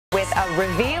with a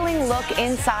revealing look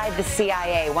inside the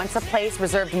CIA. Once a place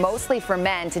reserved mostly for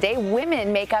men, today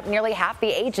women make up nearly half the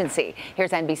agency.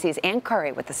 Here's NBC's Ann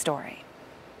Curry with the story.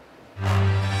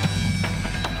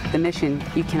 The mission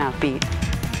you cannot beat.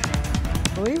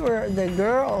 We were the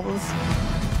girls.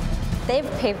 They've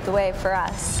paved the way for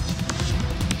us.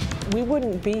 We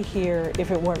wouldn't be here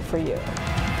if it weren't for you.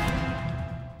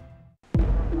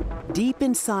 Deep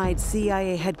inside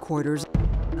CIA headquarters,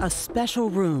 a special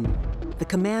room, the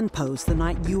command post the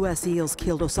night U.S. SEALs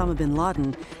killed Osama bin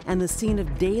Laden, and the scene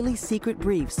of daily secret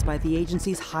briefs by the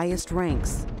agency's highest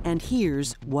ranks. And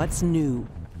here's what's new.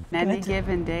 Any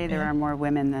given day, there are more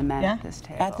women than men at this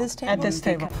table. At this table? At this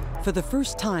table. For the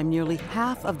first time, nearly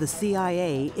half of the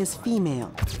CIA is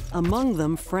female. Among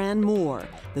them, Fran Moore,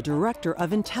 the director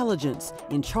of intelligence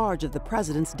in charge of the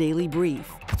president's daily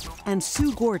brief, and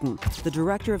Sue Gordon, the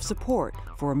director of support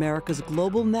for America's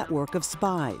global network of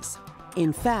spies.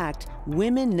 In fact,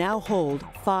 women now hold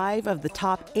 5 of the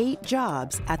top 8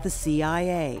 jobs at the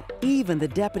CIA. Even the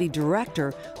deputy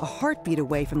director, a heartbeat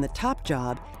away from the top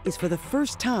job, is for the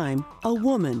first time a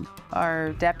woman.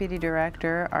 Our deputy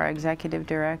director, our executive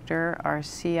director, our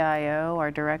CIO, our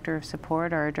director of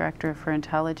support, our director for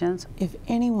intelligence. If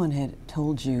anyone had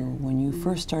told you when you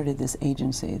first started this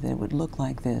agency that it would look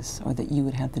like this, or that you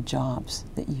would have the jobs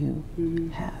that you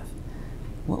have,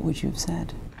 what would you have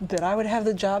said? That I would have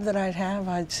the job that I'd have,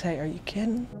 I'd say, are you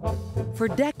kidding? For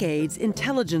decades,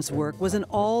 intelligence work was an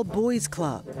all-boys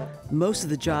club. Most of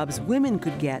the jobs women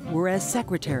could get were as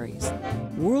secretaries.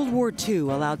 World War II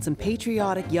allowed some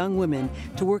patriotic young women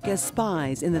to work as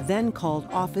spies in the then-called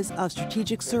Office of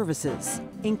Strategic Services,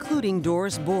 including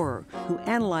Doris Bohrer, who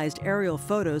analyzed aerial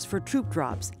photos for troop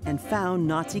drops and found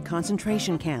Nazi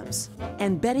concentration camps,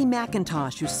 and Betty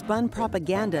McIntosh, who spun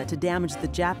propaganda to damage the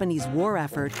Japanese war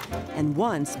effort and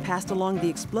once passed along the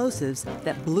explosives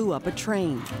that blew up a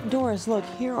train. Doris, look,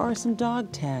 here are some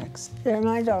dog tags. They're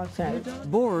my dog tags.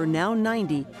 Bohrer, now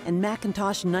 90, and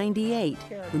McIntosh, 98,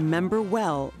 remember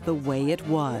well the way it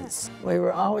was. We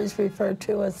were always referred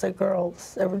to as the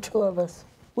girls. There were 2 of us.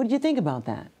 What did you think about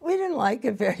that? We didn't like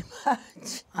it very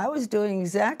much. I was doing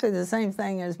exactly the same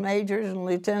thing as majors and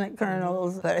lieutenant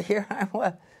colonels, but here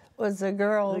I was the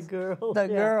girls. The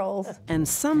girls. And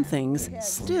some things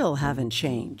still haven't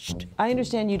changed. I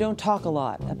understand you don't talk a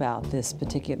lot about this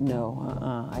particular,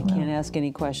 I can't ask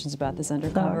any questions about this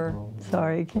undercover.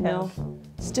 Sorry, can't. No,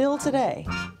 still today,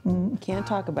 can't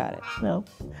talk about it. No,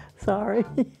 sorry.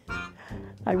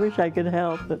 I wish I could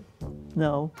help, but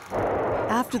no.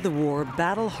 After the war,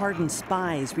 battle-hardened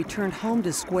spies returned home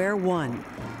to square one.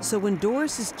 So when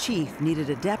Doris's chief needed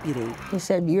a deputy, He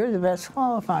said, you're the best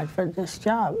qualified for this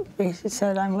job. He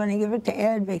said, I'm going to give it to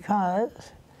Ed because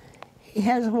he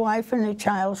has a wife and a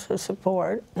child to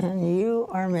support, and you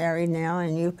are married now,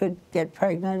 and you could get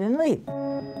pregnant and leave.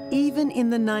 even in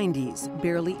the 90s,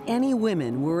 barely any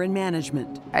women were in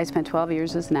management. I spent 12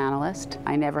 years as an analyst.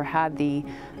 I never had the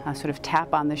sort of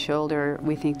tap on the shoulder,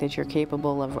 we think that you're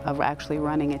capable of actually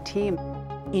running a team.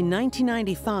 In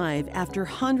 1995, after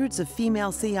hundreds of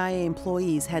female CIA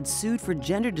employees had sued for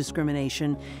gender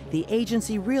discrimination, the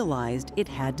agency realized it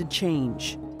had to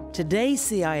change. Today's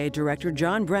CIA Director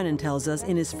John Brennan tells us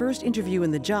in his first interview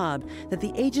in the job that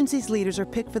the agency's leaders are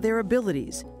picked for their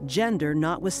abilities, gender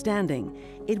notwithstanding.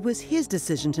 It was his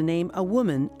decision to name a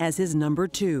woman as his number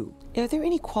 2. Are there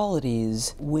any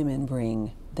qualities women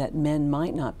bring that men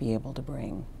might not be able to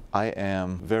bring? I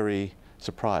am very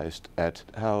surprised at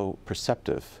how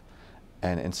perceptive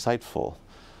and insightful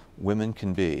women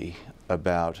can be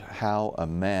about how a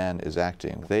man is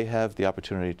acting. They have the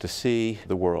opportunity to see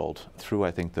the world through,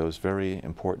 I think, those very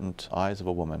important eyes of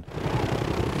a woman.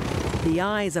 The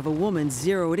eyes of a woman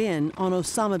zeroed in on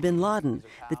Osama bin Laden.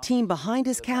 The team behind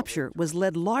his capture was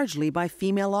led largely by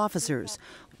female officers.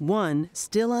 One,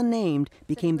 still unnamed,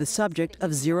 became the subject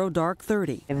of Zero Dark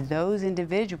 30. If those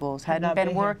individuals hadn't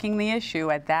been working the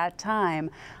issue at that time,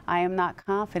 I am not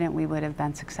confident we would have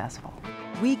been successful.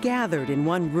 We gathered in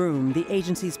one room the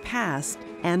agency's past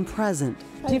and present.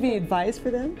 Do you have any advice for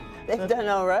them? They've done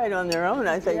all right on their own,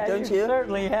 I think, don't you?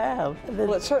 Certainly have.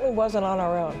 Well, it certainly wasn't on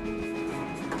our own.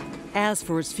 As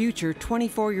for its future,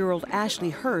 24-year-old Ashley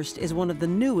Hurst is one of the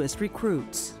newest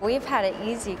recruits. We've had it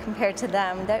easy compared to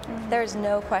them. There's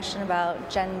no question about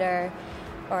gender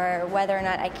or whether or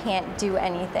not I can't do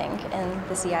anything in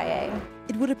the CIA.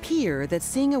 It would appear that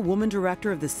seeing a woman director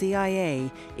of the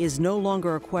CIA is no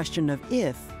longer a question of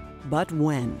if, but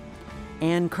when.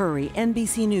 Ann Curry,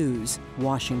 NBC News,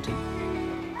 Washington.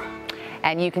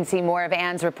 And you can see more of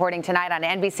Ann's reporting tonight on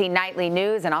NBC Nightly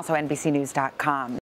News and also NBCnews.com.